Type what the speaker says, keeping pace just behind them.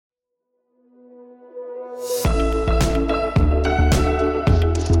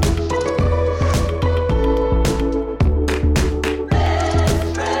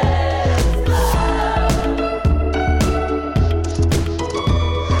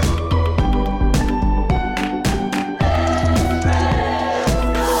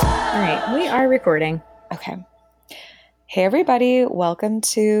recording. Okay. Hey, everybody. Welcome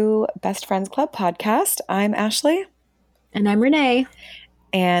to Best Friends Club podcast. I'm Ashley. And I'm Renee.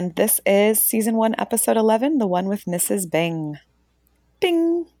 And this is season 1, episode 11, the one with Mrs. Bing.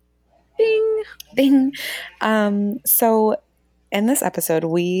 Bing. Bing. Bing. So in this episode,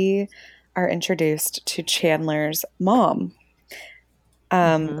 we are introduced to Chandler's mom,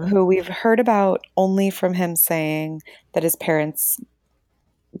 who we've heard about only from him saying that his parents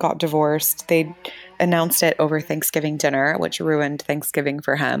got divorced. They announced it over Thanksgiving dinner, which ruined Thanksgiving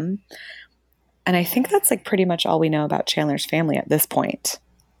for him. And I think that's like pretty much all we know about Chandler's family at this point.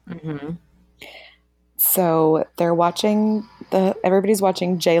 Mm-hmm. So everybody's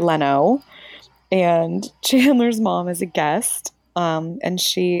watching Jay Leno, and Chandler's mom is a guest. And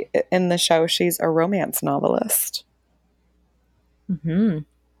she, in the show, she's a romance novelist. Mm-hmm.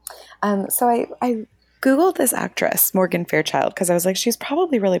 So I Googled this actress, Morgan Fairchild, because I was like, she's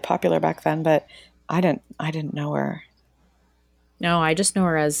probably really popular back then, but I didn't know her. No, I just know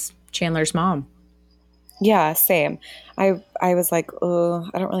her as Chandler's mom. Yeah, same. I was like, oh,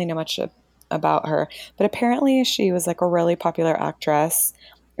 I don't really know much about her, but apparently she was like a really popular actress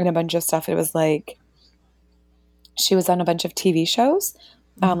in a bunch of stuff. It was like she was on a bunch of TV shows,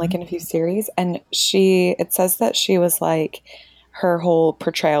 like in a few series, and it says that she was like, her whole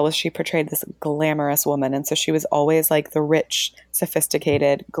portrayal was she portrayed this glamorous woman, and so she was always like the rich,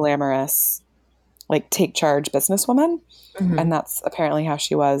 sophisticated, glamorous, like take charge businesswoman, and that's apparently how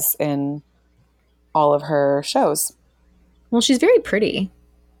she was in all of her shows. Well, she's very pretty.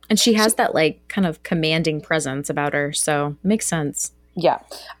 And she has that like kind of commanding presence about her, so it makes sense. Yeah.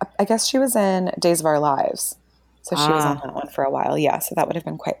 I guess she was in Days of Our Lives. So she was on that one for a while. Yeah. So that would have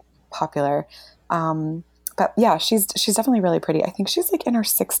been quite popular. But yeah, she's definitely really pretty. I think she's like in her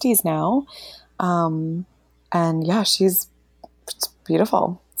 60s now. And yeah, she's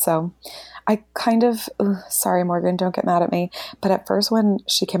beautiful. So I kind of, sorry, Morgan, don't get mad at me. But at first when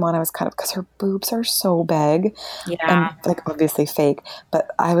she came on, I was kind of, because her boobs are so big and like obviously fake. But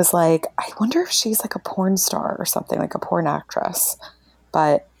I was like, I wonder if she's like a porn star or something, like a porn actress.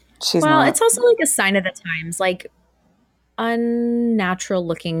 But she's not. Well, it's also like a sign of the times. Like unnatural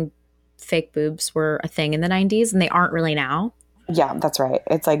looking fake boobs were a thing in the 90s and they aren't really now. Yeah, that's right.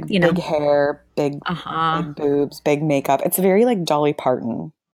 It's like big hair, big boobs, big makeup. It's very like Dolly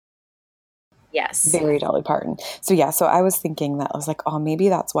Parton. Yes. Very Dolly Parton. So yeah, so I was thinking that I was like, oh, maybe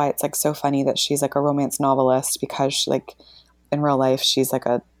that's why it's like so funny that she's like a romance novelist, because she, like in real life she's like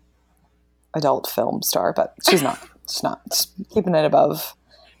a adult film star, but she's not. She's not. Just keeping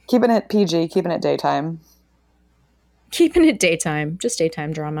it PG, keeping it daytime. Keeping it daytime, just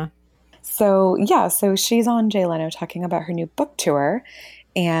daytime drama. So yeah, so she's on Jay Leno talking about her new book tour,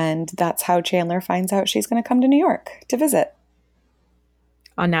 and that's how Chandler finds out she's going to come to New York to visit.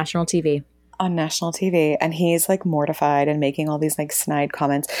 On national TV. On national TV, and he's like mortified and making all these like snide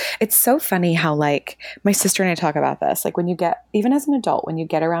comments. It's so funny how like my sister and I talk about this, like when you get, even as an adult, when you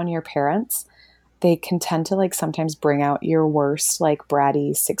get around your parents, they can tend to like sometimes bring out your worst like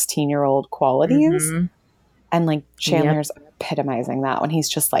bratty 16-year-old qualities. And like Chandler's epitomizing that when he's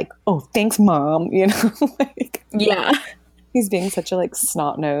just like, oh, thanks, mom, you know. Like, yeah, he's being such a like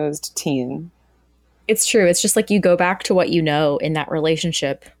snot-nosed teen. It's true. It's just like you go back to what you know in that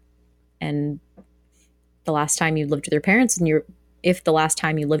relationship. And the last time you lived with your parents, and if the last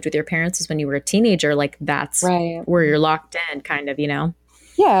time you lived with your parents was when you were a teenager, like that's right where you're locked in, kind of, you know?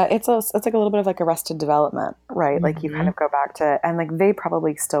 Yeah, it's like a little bit of like Arrested Development, right? Like you kind of go back to, and like they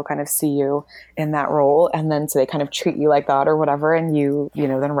probably still kind of see you in that role, and then so they kind of treat you like that or whatever, and you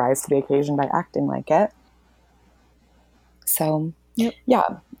know, then rise to the occasion by acting like it. So yeah,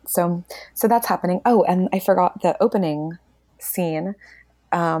 so that's happening. Oh, and I forgot the opening scene.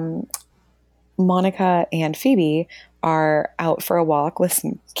 Monica and Phoebe are out for a walk with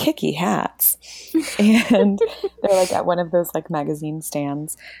some kicky hats, and they're like at one of those like magazine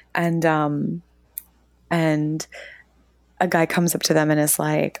stands, and a guy comes up to them and is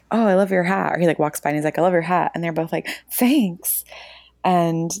like, oh, I love your hat, or he like walks by and he's like, I love your hat, and they're both like, thanks,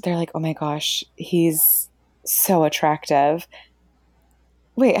 and they're like, oh my gosh, he's so attractive.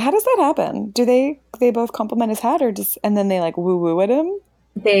 Wait, how does that happen? Do they both compliment his hat, or just, and then they like woo woo at him?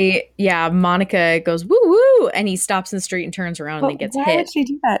 Monica goes woo woo, and he stops in the street and turns around and then gets hit. Why would she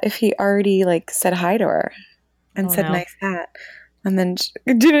do that if he already like said hi to her and said nice hat, and then do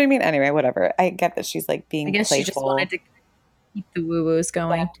you know what I mean? Anyway, whatever. I get that she's like being playful. She just wanted to keep the woo woos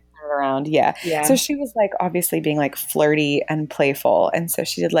going. Around, yeah. So she was like obviously being like flirty and playful, and so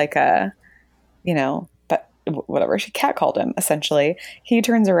she did like a, you know, but whatever. She catcalled him essentially. He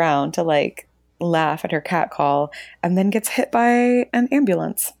turns around to like laugh at her catcall and then gets hit by an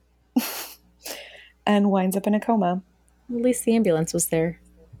ambulance. and winds up in a coma. At least the ambulance was there.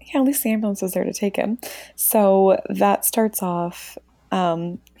 Yeah, at least the ambulance was there to take him. So that starts off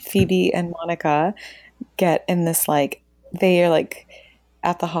Phoebe and Monica get in this like they are like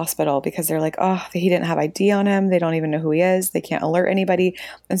at the hospital because they're like, oh, he didn't have ID on him. They don't even know who he is. They can't alert anybody.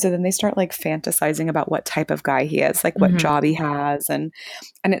 And so then they start like fantasizing about what type of guy he is, like what job he has. And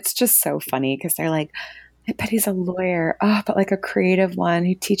it's just so funny because they're like, I bet he's a lawyer. Oh, but like a creative one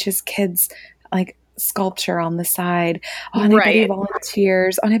who teaches kids like sculpture on the side. Oh, and I bet he Right.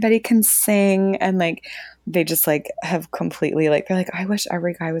 volunteers. Oh, and I bet he can sing. And like they just like have completely like they're like, I wish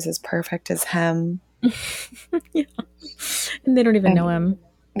every guy was as perfect as him. Yeah. And they don't even know And him.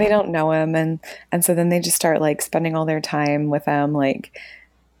 they don't know him and so then they just start like spending all their time with him like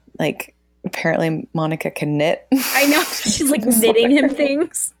apparently Monica can knit. I know. She's like Just knitting him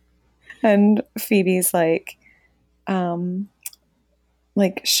things. and Phoebe's um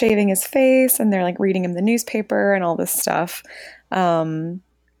like shaving his face and they're like reading him the newspaper and all this stuff.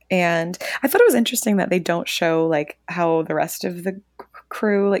 And I thought it was interesting that they don't show like how the rest of the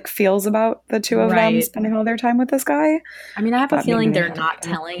crew like feels about the two of them Right. spending all their time with this guy. I mean, I have a But maybe feeling they they're have to not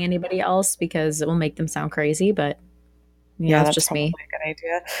care. telling anybody else because it will make them sound crazy, but yeah, Yeah, it's that's just probably me. a good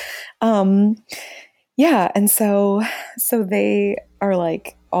idea. Um, yeah, and so they are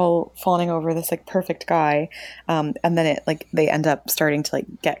like all fawning over this like perfect guy, and then it like they end up starting to like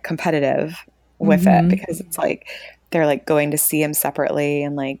get competitive with it Hmm. because it's like they're like going to see him separately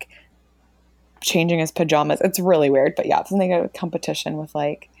and like changing his pajamas. It's really weird, but yeah, then they go to competition with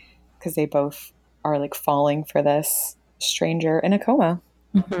like because they both are like falling for this stranger in a coma,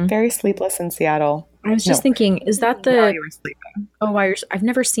 Hmm. very sleepless in Seattle. I was just No, thinking, is that while the you were sleeping. oh, I've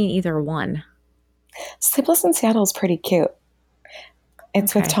never seen either one. Sleepless in Seattle is pretty cute.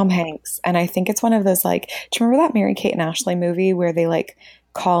 It's with Okay. Tom Hanks, and I think it's one of those like. Do you remember that Mary Kate and Ashley movie where they like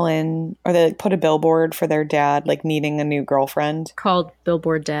call in or they like put a billboard for their dad like needing a new girlfriend? Called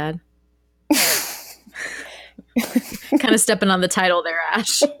Billboard Dad. Kind of stepping on the title there,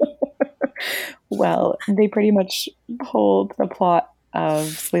 Ash. Well, they pretty much hold the plot of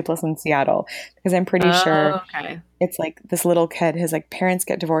Sleepless in Seattle because I'm pretty sure Oh, okay. it's like this little kid, his like parents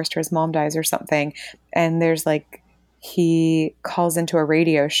get divorced or his mom dies or something, and there's like he calls into a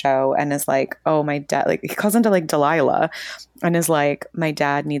radio show and is like, "Oh, my dad!" Like he calls into like Delilah, and is like, "My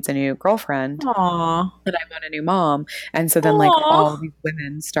dad needs a new girlfriend." Aw. That I want a new mom. And so then like all Aw. these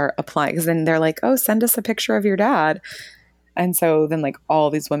women start applying because then they're like, oh, send us a picture of your dad. And so then like all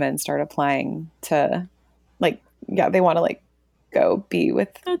these women start applying to like, yeah, they want to like go be with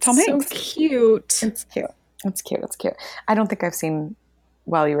Tom That's so Hanks. cute. It's cute. It's cute. It's cute. I don't think I've seen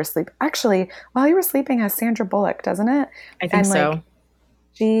While You Were Sleeping. Actually, While You Were Sleeping has Sandra Bullock, doesn't it? I think And like so.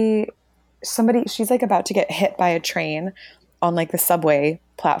 she she's like about to get hit by a train on like the subway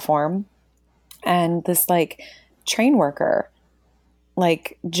platform and this like train worker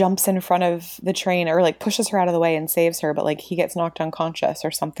like jumps in front of the train or like pushes her out of the way and saves her, but like he gets knocked unconscious or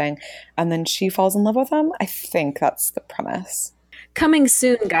something, and then she falls in love with him. I think that's the premise. Coming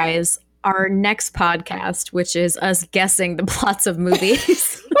soon, guys, our next podcast, which is us guessing the plots of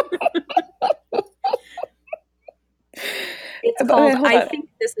movies. It's But called okay, hold I on. Think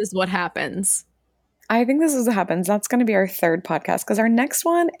This Is What Happens. I think this is what happens. That's going to be our third podcast because our next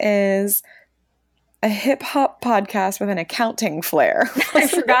one is a hip hop podcast with an accounting flair. I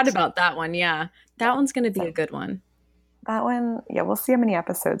forgot about that one. Yeah. That one's going to be a good one. That one, yeah, we'll see how many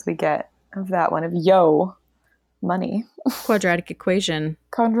episodes we get of that one of Yo Money. Quadratic equation.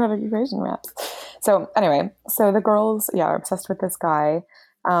 Quadratic equation raps. So anyway, so the girls, yeah, are obsessed with this guy.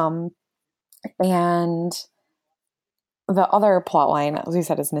 And the other plot line, as we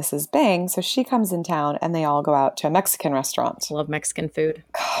said, is Mrs. Bang. So she comes in town and they all go out to a Mexican restaurant. Love Mexican food.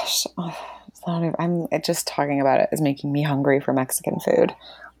 Gosh, just talking about it is making me hungry for Mexican food.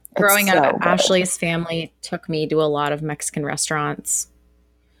 Growing It's up, so good. Ashley's family took me to a lot of Mexican restaurants,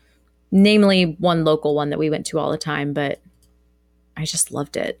 namely one local one that we went to all the time, but I just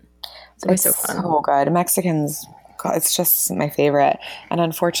loved it. It's always It's so fun. so good. Mexicans, God, it's just my favorite. And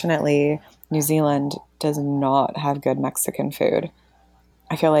unfortunately, New Zealand does not have good Mexican food.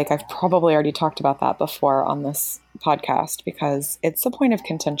 I feel like I've probably already talked about that before on this podcast because it's a point of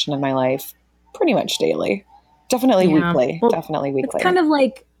contention in my life pretty much daily. Definitely Yeah. weekly. Well, Definitely it's weekly. kind of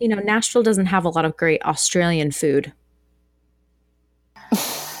like, Nashville doesn't have a lot of great Australian food.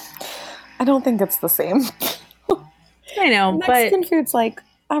 I don't think it's the same. I know, but Mexican food's like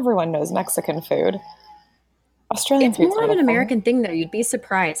everyone knows Mexican food. Australian it's food's more of an beautiful. American thing, though. You'd be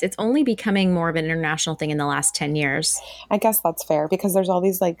surprised. It's only becoming more of an international thing in the last 10 years. I guess that's fair because there's all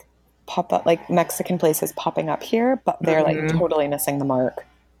these like pop up like Mexican places popping up here, but they're like Mhm. totally missing the mark.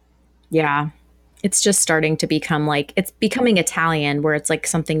 Yeah. It's just starting to become like it's becoming Italian, where it's like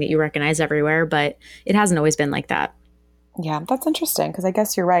something that you recognize everywhere, but it hasn't always been like that. Yeah, that's interesting because I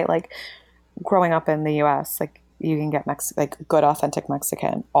guess you're right. Like growing up in the US, like you can get like good authentic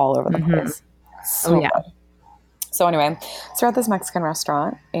Mexican all over the Hmm. place. Oh So yeah. good. So anyway, so we're at this Mexican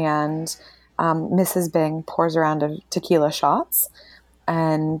restaurant and Mrs. Bing pours around of tequila shots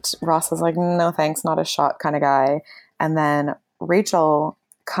and Ross is like, no thanks, not a shot kind of guy. And then Rachel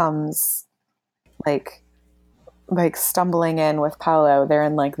comes like stumbling in with Paolo. They're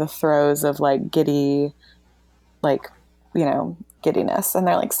in like the throes of like giddy, like, giddiness. And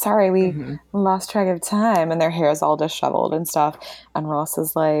they're like, sorry, we Hmm. lost track of time. And their hair is all disheveled and stuff. And Ross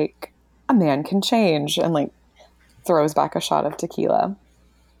is like, a man can change. And like throws back a shot of tequila.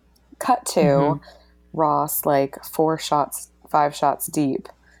 Cut to Hmm. Ross, like 4 shots, 5 shots deep,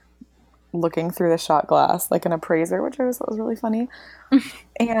 looking through the shot glass like an appraiser, which I was thought was really funny.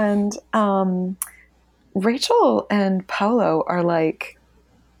 And Rachel and Paolo are like,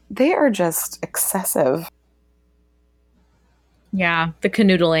 they are just excessive. Yeah, the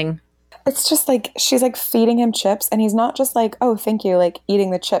canoodling. It's just like she's like feeding him chips, and he's not just like, oh, thank you, like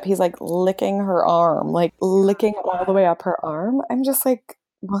eating the chip. He's like licking her arm, like licking all the way up her arm. I'm just like,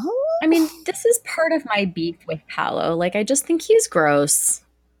 what? I mean, this is part of my beef with Paolo. Like, I just think he's gross.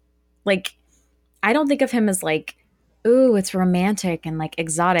 Like, I don't think of him as like, ooh, it's romantic and like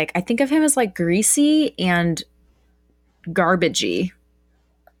exotic. I think of him as like greasy and garbagey.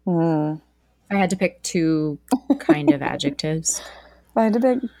 Hmm. If I had to pick two kind of adjectives. If I had to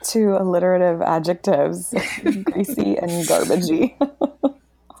pick two alliterative adjectives, greasy and garbagey.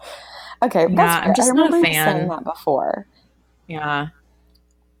 Okay, that's Yeah, I'm fair. I just not a remember you saying fan. that before. Yeah.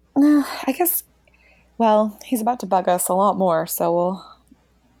 I guess, well, he's about to bug us a lot more, so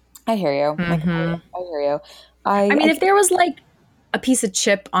I hear you. Hmm. I hear you. I I mean, if get, there was like a piece of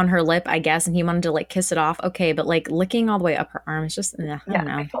chip on her lip, I guess, and he wanted to like kiss it off, okay, but like licking all the way up her arm is just, I yeah, don't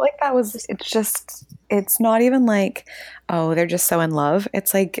I know. felt like that was, Just, it's just, it's not even like, oh, they're just so in love.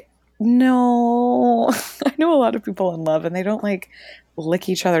 It's like, no, I know a lot of people in love and they don't like lick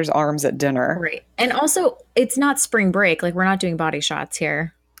each other's arms at dinner. right. And also, it's not spring break. Like, we're not doing body shots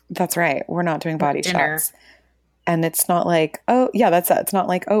here. That's right. We're not doing We're at body dinner. shots. And it's not like, oh, yeah, that's it. It's not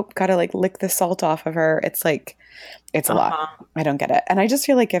like, oh, gotta like lick the salt off of her. It's like, it's a lot. Uh-huh. I don't get it. And I just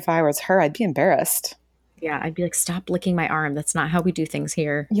feel like if I was her, I'd be embarrassed. Yeah, I'd be like, stop licking my arm. That's not how we do things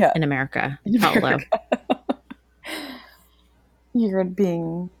here Yeah, in America, in Paolo. America, you're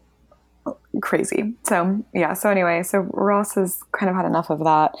being crazy. So, yeah. So, anyway, so Ross has kind of had enough of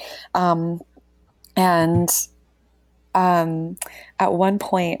that. Um, and um, at one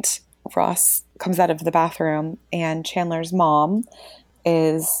point, Ross comes out of the bathroom and Chandler's mom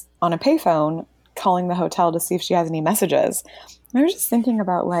is on a payphone calling the hotel to see if she has any messages. And I was just thinking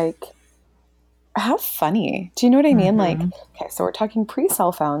about like, how funny. Do you know what I mean? Like, Hmm. okay, so we're talking pre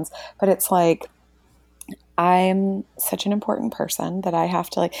cell phones, but it's like, I'm such an important person that I have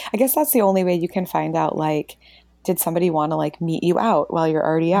to like, I guess that's the only way you can find out, like, did somebody want to like meet you out while you're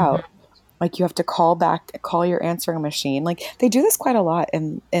already out? Hmm. Like you have to call back, call your answering machine. Like they do this quite a lot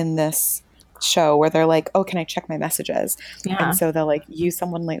in this show where they're like, "Oh, can I check my messages?" And Yeah. so they'll like use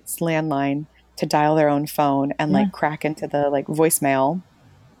someone's landline to dial their own phone and Yeah. like crack into the like voicemail.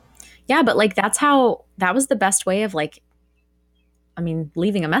 Yeah, but like that was the best way of like, I mean,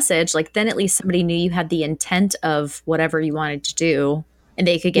 leaving a message. Like then at least somebody knew you had the intent of whatever you wanted to do and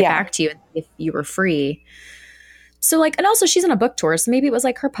they could get Yeah. back to you if you were free. So like, and also she's on a book tour, so maybe it was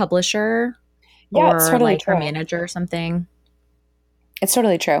like her publisher Yeah, it's or totally like her true. manager or something. It's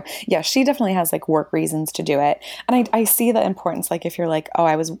totally true. Yeah, she definitely has like work reasons to do it. And I see the importance, like if you're like, oh,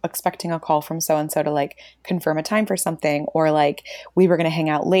 I was expecting a call from so and so to like confirm a time for something, or like we were going to hang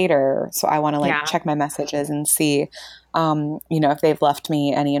out later. So I want to like Yeah. check my messages and see, if they've left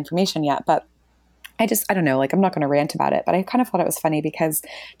me any information yet. But I don't know, like I'm not going to rant about it, but I kind of thought it was funny because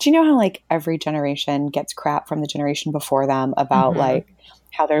do you know how like every generation gets crap from the generation before them about Hmm. like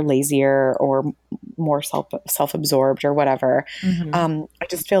how they're lazier or more self-absorbed or whatever. Hmm. I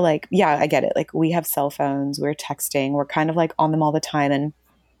just feel like, yeah, I get it. Like we have cell phones, we're texting, we're kind of like on them all the time. And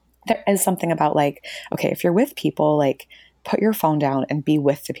there is something about like, okay, if you're with people, like put your phone down and be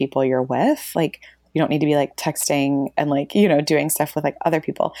with the people you're with. Like you don't need to be like texting and like, doing stuff with like other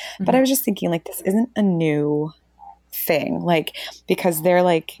people. But I Hmm. was just thinking like this isn't a new thing. Like because they're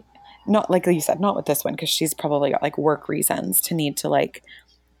like not like you said, not with this one, because she's probably got like work reasons to need to like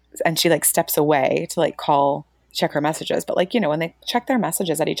and she like steps away to like call check her messages. But like, when they check their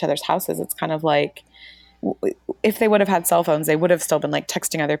messages at each other's houses, it's kind of like if they would have had cell phones, they would have still been like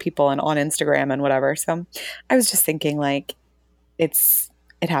texting other people and on Instagram and whatever. So I was just thinking like it's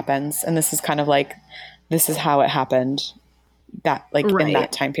it happens. And this is kind of like, this is how it happened that like in Right.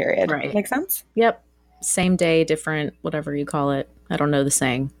 that time period. Right. Make sense? Yep. Same day, different, whatever you call it. I don't know the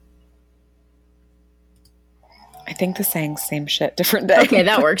saying. I think the saying same shit, different day. Okay,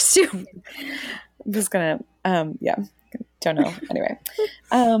 that works too. I'm just gonna, yeah, don't know. Anyway,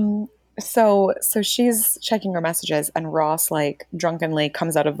 so she's checking her messages, and Ross like drunkenly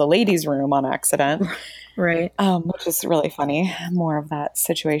comes out of the ladies' room on accident, Right. which is really funny. More of that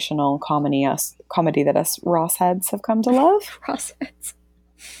situational comedy that us Ross heads have come to love. Process.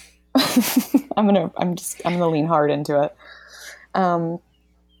 I'm gonna lean hard into it.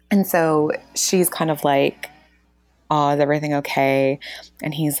 And so she's kind of like, oh, is everything okay?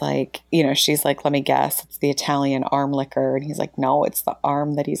 And he's like, you know, she's like, let me guess, it's the Italian arm licker. And he's like, no, it's the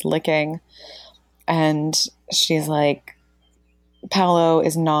arm that he's licking. And she's like, Paolo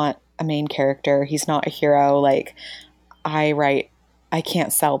is not a main character. He's not a hero. Like, I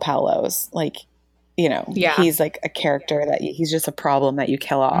can't sell Paolo's. Like, you know, Yeah. he's like a character that he's just a problem that you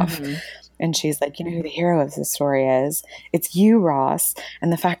kill off. Mhm. And she's like, you know who the hero of this story is? It's you, Ross.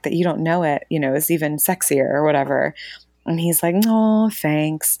 And the fact that you don't know it, you know, is even sexier or whatever. And he's like, oh,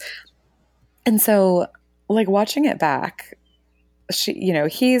 thanks. And so, like, watching it back, you know,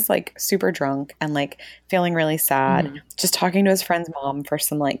 he's like super drunk and like feeling really sad, Mhm. just talking to his friend's mom for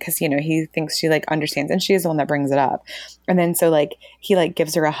some like, because, you know, he thinks she like understands, and she is the one that brings it up. And then so like he like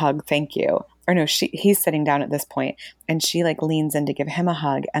gives her a hug, thank you. Or no, he's sitting down at this point, and she like leans in to give him a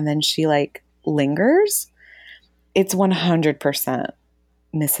hug, and then she like lingers. It's 100%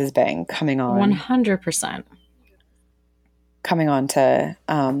 Mrs. Bang coming on 100%.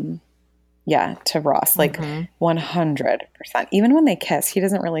 to Ross, like Mhm. 100%. Even when they kiss, he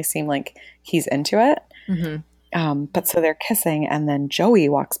doesn't really seem like he's into it. Mhm. But so they're kissing, and then Joey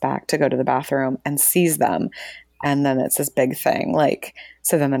walks back to go to the bathroom and sees them. And then it's this big thing. Like,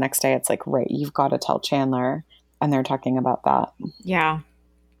 so then the next day it's like, right, you've got to tell Chandler. And they're talking about that. Yeah.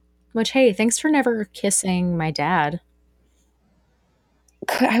 Which, hey, thanks for never kissing my dad.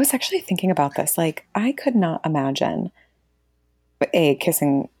 I was actually thinking about this. Like, I could not imagine,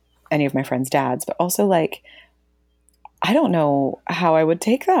 kissing any of my friends' dads, but also like, I don't know how I would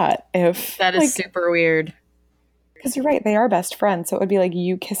take that if That is like, super weird. because you're right, they are best friends. So it would be like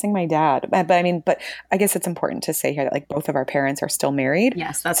you kissing my dad. But I mean, but I guess it's important to say here that like both of our parents are still married.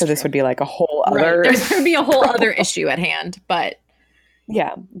 Yes, that's so this true. would be like a whole Right. other There's going to be a whole other issue at hand, but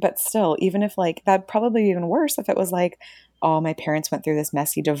yeah. But still, even if like that'd probably be even worse if it was like, oh, my parents went through this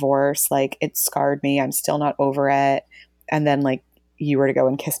messy divorce, like it scarred me. I'm still not over it. And then like you were to go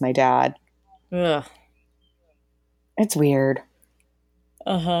and kiss my dad. ugh. It's weird.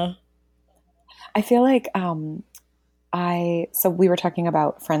 Uh-huh. I feel like so we were talking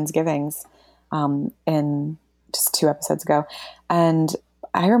about Friendsgivings in just 2 episodes ago. And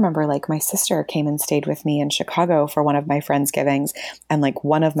I remember like my sister came and stayed with me in Chicago for one of my Friendsgivings, and like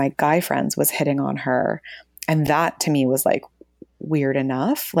one of my guy friends was hitting on her. And that to me was like weird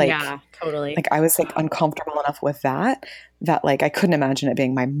enough. Like, yeah, totally. like I was like uncomfortable enough with that like I couldn't imagine it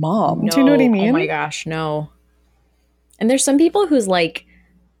being my mom. No. Do you know what I mean? Oh my gosh, no. And there's some people who's like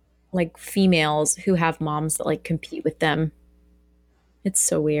females who have moms that like compete with them. It's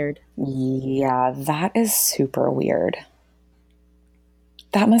so weird. Yeah, that is super weird.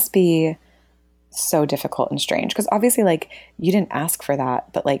 That must be so difficult and strange, because obviously like you didn't ask for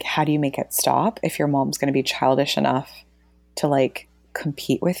that, but like how do you make it stop if your mom's going to be childish enough to like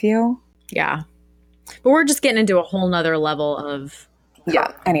compete with you? Yeah. But we're just getting into a whole nother level of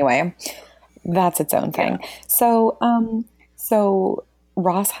Yeah. Anyway, that's its own thing. So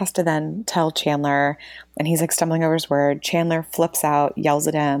Ross has to then tell Chandler, and he's like stumbling over his word. Chandler flips out, yells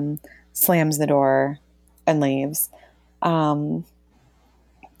at him, slams the door, and leaves.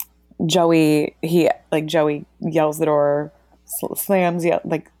 Joey yells the door, slams,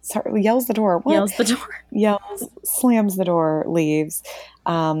 yells the door, what? yells the door. Yells, slams the door, leaves.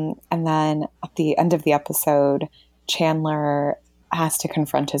 And then at the end of the episode, Chandler has to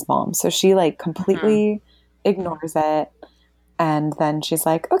confront his mom. So she like completely ignores it. And then she's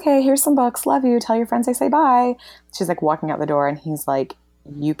like, okay, here's some books. Love you. Tell your friends I say bye. She's like walking out the door, and he's like,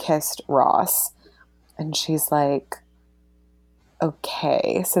 you kissed Ross. And she's like,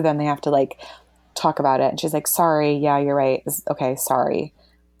 okay. So then they have to like talk about it. And she's like, sorry. Yeah, you're right. Okay, sorry.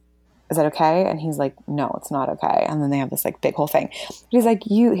 Is that okay? And he's like, no, it's not okay. And then they have this like big whole thing. But he's like,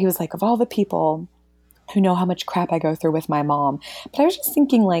 he was like, of all the people who know how much crap I go through with my mom. But I was just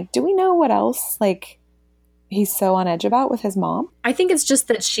thinking, like, do we know what else like he's so on edge about with his mom? I think it's just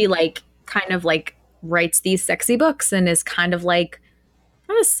that she like kind of like writes these sexy books and is kind of like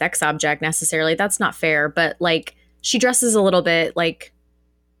not a sex object necessarily. That's not fair, but like she dresses a little bit like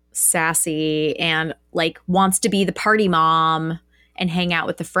sassy and like wants to be the party mom and hang out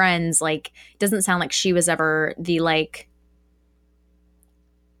with the friends. Like, doesn't sound like she was ever the like,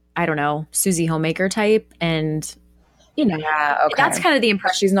 I don't know, Susie Homemaker type. And, you know, Yeah, that's okay. kind of the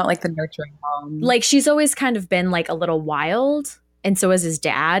impression. She's not like the nurturing mom. Like, she's always kind of been like a little wild. And so is his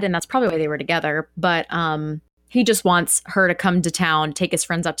dad. And that's probably why they were together. But he just wants her to come to town, take his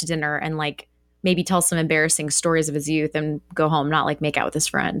friends up to dinner, and like maybe tell some embarrassing stories of his youth and go home, not like make out with his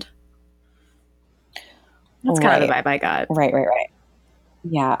friend. That's kind of the Right. vibe I got. Right.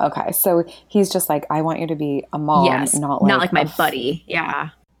 Yeah, okay. So he's just like, I want you to be a mom, Yes. not Not like like my buddy. Yeah.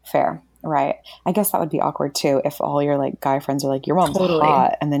 fair. Right. I guess that would be awkward too if all your like guy friends are like, your mom's Totally.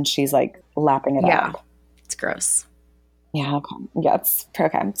 hot, and then she's like lapping it Yeah. up. It's gross. Yeah, okay. Yeah, it's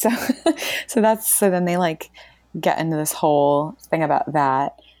okay. So so then they like get into this whole thing about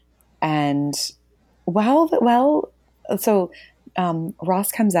that. And well, so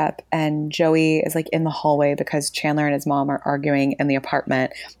Ross comes up and Joey is like in the hallway because Chandler and his mom are arguing in the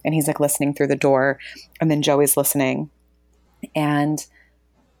apartment, and he's like listening through the door, and then Joey's listening. And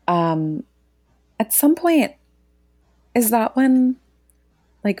um, at some point, is that when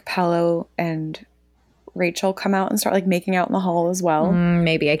like Paolo and Rachel come out and start like making out in the hall as well?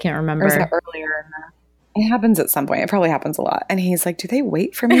 Maybe I can't Or is that remember. earlier? It happens at some point. It probably happens a lot. And he's like, do they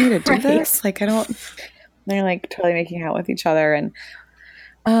wait for me to do Right. this? Like, I don't. They're like totally making out with each other. And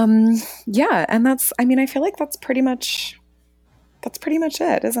yeah. And that's, I mean, I feel like that's pretty much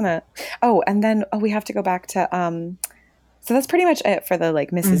it, isn't it? Oh, and then, we have to go back to, so that's pretty much it for the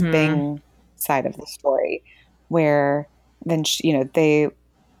like Mrs. Mm-hmm. Bing side of the story, where then,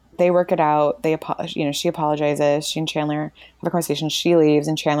 they work it out. She apologizes. She and Chandler have a conversation. She leaves,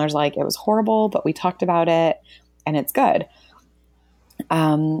 and Chandler's like, "It was horrible, but we talked about it, and it's good."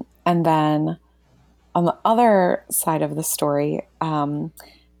 And then on the other side of the story,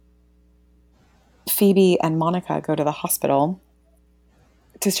 Phoebe and Monica go to the hospital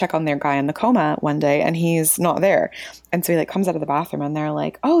to check on their guy in the coma one day, and he's not there. And so he like comes out of the bathroom, and they're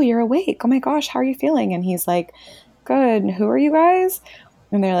like, "Oh, you're awake. Oh my gosh, how are you feeling?" And he's like, "Good. Who are you guys?"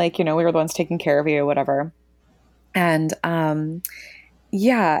 And they're like, we were the ones taking care of you, whatever. And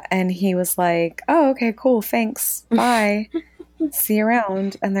yeah, and he was like, "Oh, okay, cool, thanks, bye, see you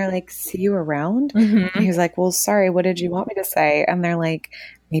around." And they're like, "See you around?" And he Mm-hmm. was like, "Well, sorry, what did you want me to say?" And they're like,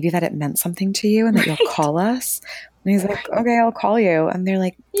 "Maybe that it meant something to you and that you'll Right. call us." And he's like, "Okay, I'll call you." And they're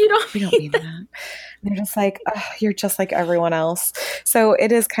like, You don't "We don't mean mean that." that. And they're just like, "Oh, you're just like everyone else." So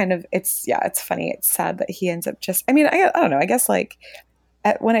it is kind of, it's funny. It's sad that he ends up just, I mean, I don't know. I guess like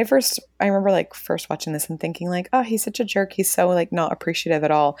when I remember like first watching this and thinking like, oh, he's such a jerk. He's so like not appreciative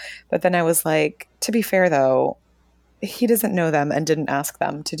at all. But then I was like, to be fair though, he doesn't know them and didn't ask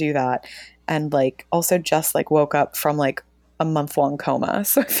them to do that. And like also just like woke up from like a month-long coma.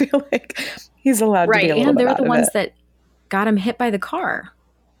 So I feel like he's allowed to be Right. a little And bit they're out the of ones it. that got him hit by the car,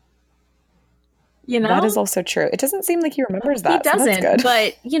 you That is know? also true. It doesn't seem like he remembers He that. So that's doesn't, good.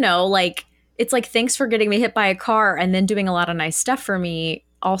 but like it's like thanks for getting me hit by a car and then doing a lot of nice stuff for me.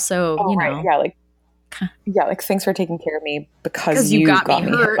 Also, Oh, right. Yeah. Like thanks for taking care of me because because you you got me got me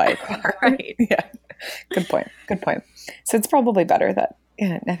hit hurt. by a car. Right. Yeah. Good point. Good point. So it's probably better that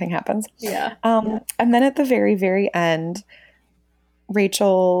nothing happens. Yeah. And then at the very, very end,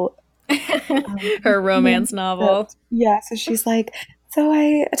 Rachel Her gives the romance novel. manuscript. Yeah, so she's like, so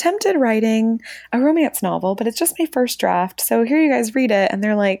I attempted writing a romance novel, but it's just my first draft. So here you guys read it. And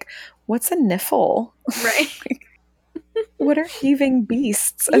they're like, what's a niffle? Right. What are heaving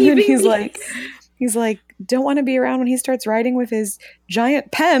beasts? And then Heaving bees. he's like, don't want to be around when he starts writing with his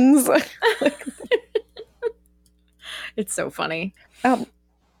giant pens. Like, It's so funny. um,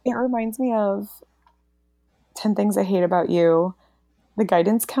 it reminds me of 10 Things I Hate About You, the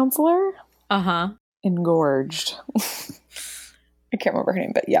guidance counselor, Uh-huh. engorged. I can't remember her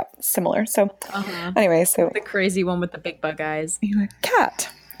name, but yeah, similar. So Uh-huh. anyway, so The crazy one with the big bug eyes. cat.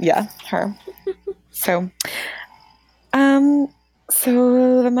 Yeah, her. So um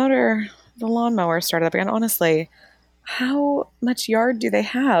so the lawnmower started up again. Honestly, how much yard do they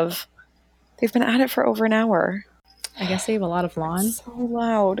have? They've been at it for over an hour. I guess they have a lot of lawn. So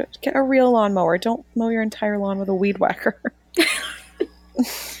loud. Get a real lawnmower. Don't mow your entire lawn with a weed whacker.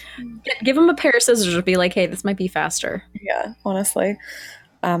 Give them a pair of scissors to be like, hey, this might be faster. Yeah, honestly.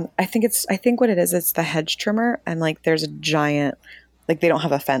 I think what it is, it's the hedge trimmer, and like there's a giant, like they don't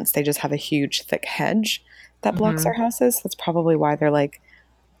have a fence, they just have a huge thick hedge that blocks Mm-hmm. our houses. That's probably why they're like,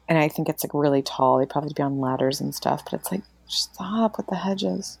 and I think it's like really tall. They probably be on ladders and stuff, but it's like, stop with the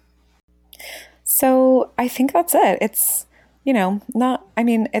hedges. So I think that's it. It's, not, I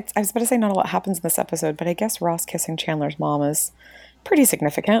mean, I was about to say not a lot happens in this episode, but I guess Ross kissing Chandler's mom is pretty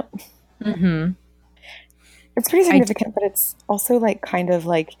significant. Mm-hmm. It's pretty I significant, but it's also like kind of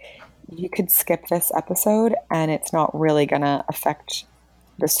like you could skip this episode and it's not really gonna affect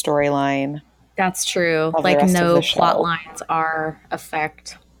the storyline That's true. of the Like rest of the no plot show. lines are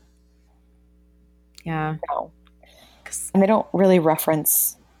affect. Yeah. No. 'Cause- And they don't really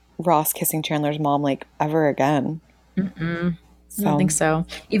reference Ross kissing Chandler's mom like ever again. Mm-mm. I don't think So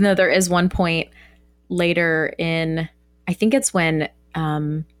so. Even though there is one point later in, I think it's when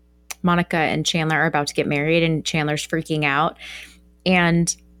Monica and Chandler are about to get married and Chandler's freaking out.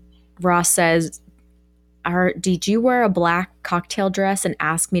 And Ross says, did you wear a black cocktail dress and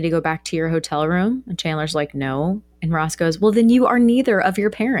ask me to go back to your hotel room? And Chandler's like, no. And Ross goes, well, then you are neither of your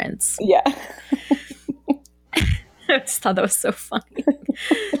parents. yeah. I just thought that was so funny.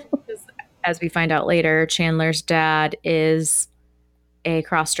 As we find out later, Chandler's dad is a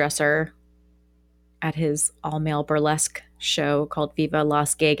crossdresser at his all male burlesque show called Viva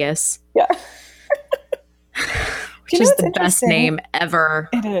Las Vegas, Yeah. which is the best name ever.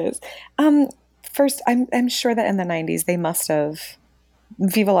 It is. First, I'm sure that in the 90s they must have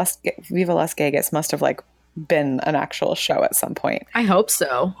Viva Las Vegas must have like been an actual show at some point. I hope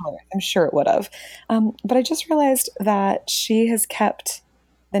so. I'm sure it would have. But I just realized that she has kept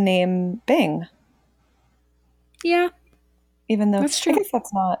the name Bing, Yeah, even though that's true. I guess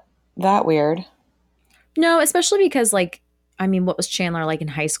that's not that weird. No, especially because, like, I mean, what was Chandler like in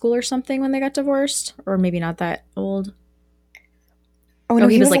high school or something when they got divorced? Or maybe not that old. Oh Oh, no,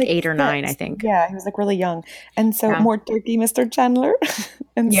 he he was was like like 8 or 9, I 6. think. Yeah, he was like really young. And so Yeah. more turkey, Mr. Chandler.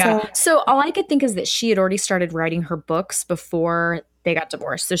 And Yeah. so So all I could think is that she had already started writing her books before they got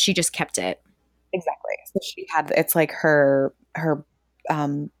divorced. So she just kept it. exactly. So she had it's like her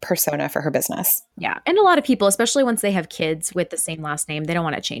persona for her business. Yeah. And a lot of people, especially once they have kids with the same last name, they don't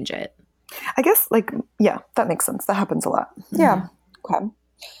want to change it. I guess like yeah, that makes sense. That happens a lot. Mhm. Yeah. Okay.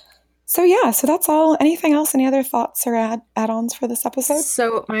 So yeah, so that's all. Anything else? Any other thoughts or add-ons for this episode?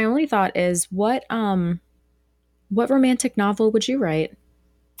 So my only thought is what romantic novel would you write?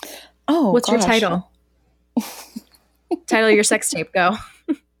 Oh, What's your gosh. title? Title of your sex tape, go.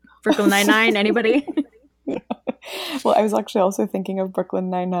 Brooklyn Nine-Nine, anybody? Well, I was actually also thinking of Brooklyn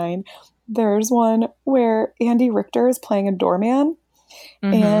Nine-Nine. There's one where Andy Richter is playing a doorman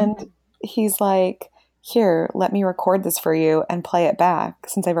Mhm. and he's like, here, let me record this for you and play it back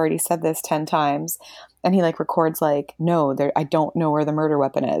since I've already said this 10 times. And he like records like, no, I don't know where the murder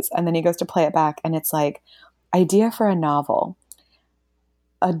weapon is. And then he goes to play it back and it's like, idea for a novel.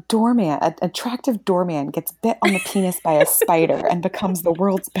 A doorman, an attractive doorman gets bit on the penis by a spider and becomes the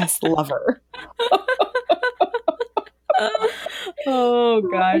world's best lover. Oh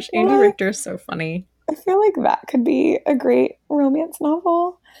gosh, Andy Richter is so funny. I feel like that could be a great romance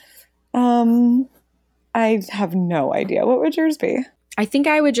novel. I have no idea. What would yours be? I think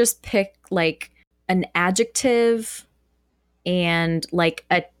I would just pick like an adjective and like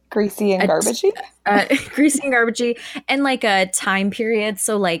a Greasy and A- garbagey? greasy and garbagey and like a time period.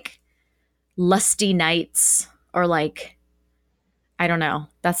 So like lusty nights or like, I don't know.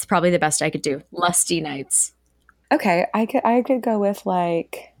 That's probably the best I could do. Lusty nights. Okay, I could go with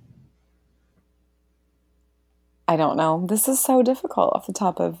like I don't know. This is so difficult off the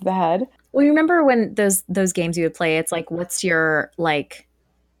top of the head. Well, you remember when those games you would play? It's like, what's your like,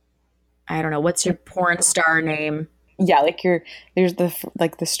 I don't know, what's your porn star name? Yeah, like there's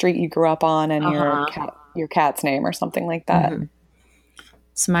the street you grew up on and Uh-huh. your cat's name or something like that. Mhm.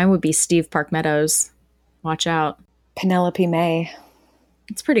 So mine would be Steve Park Meadows. Watch out. Penelope May.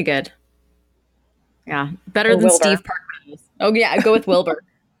 It's pretty good. Yeah, better Or than Wilbur. Steve Park Meadows. Oh yeah, go with Wilbur.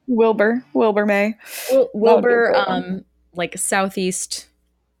 Wilbur May. Wilbur, great one. like Southeast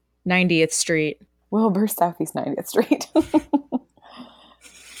 90th Street. Wilbur Southeast 90th Street.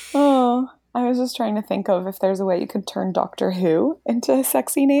 Oh, I was just trying to think of if there's a way you could turn Doctor Who into a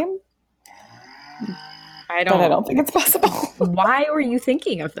sexy name, I but I don't. don't think it's possible. Why were you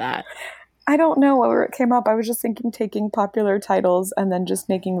thinking of that? I don't know where it came up. I was just thinking taking popular titles and then just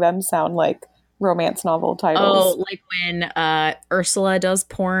making them sound like romance novel titles. Oh, like when Ursula does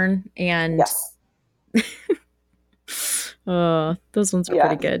porn and Yes. those ones are Yeah.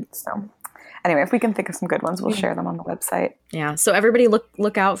 pretty good. So, anyway, if we can think of some good ones, we'll share them on the website. Yeah. So everybody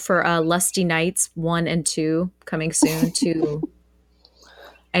look out for Lusty Nights 1 and 2 coming soon to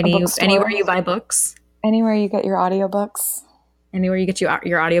bookstore. anywhere you buy books, Anywhere you get your audiobooks. anywhere you get your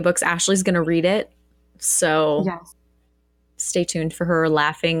audiobooks. Ashley's going to read it. So Yes. stay tuned for her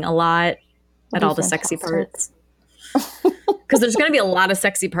laughing a lot at It'll all be the sexy fantastic. parts. Because there's going to be a lot of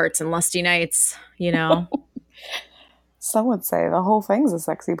sexy parts in Lusty Nights, you know? Some would say the whole thing's a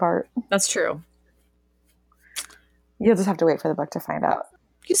sexy part. That's true. You'll just have to wait for the book to find out.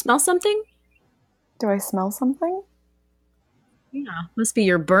 You smell something? Do I smell something? Yeah, must be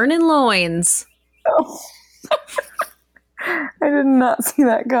your burning loins. Oh. I did not see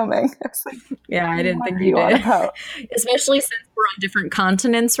that coming. I was like, yeah, I didn't what think are you on did. about? Especially since we're on different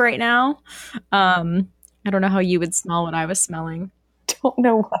continents right now. I don't know how you would smell what I was smelling. Don't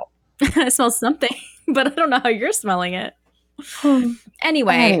know what. I smell something, but I don't know how you're smelling it.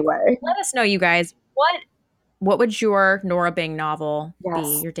 Anyway, let us know, you guys. What would your Nora Bing novel be?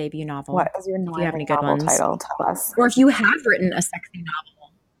 Yes. Your debut novel? What is your If you have any good novel ones, title? Tell us. or if you have written a sexy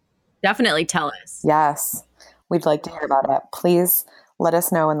novel, definitely tell us. Yes, we'd like to hear about it. Please let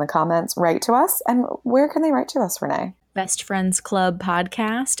us know in the comments. Write to us. And where can they write to us, Renee? Best Friends Club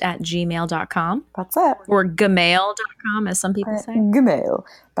Podcast at gmail.com. That's it. Or gmail.com, as some people say. Gmail.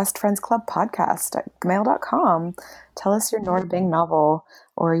 Best Friends Club Podcast at gmail.com. Tell us your Nora Bing novel,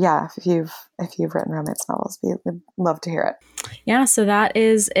 or if you've written romance novels, we'd love to hear it. Yeah, so that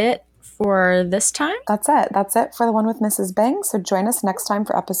is it for this time. That's it for the one with Mrs. Bing. So join us next time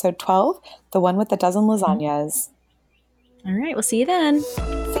for episode 12, the one with the dozen lasagnas. All right, we'll see you then.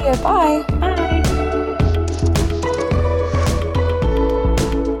 See you. Bye. Bye.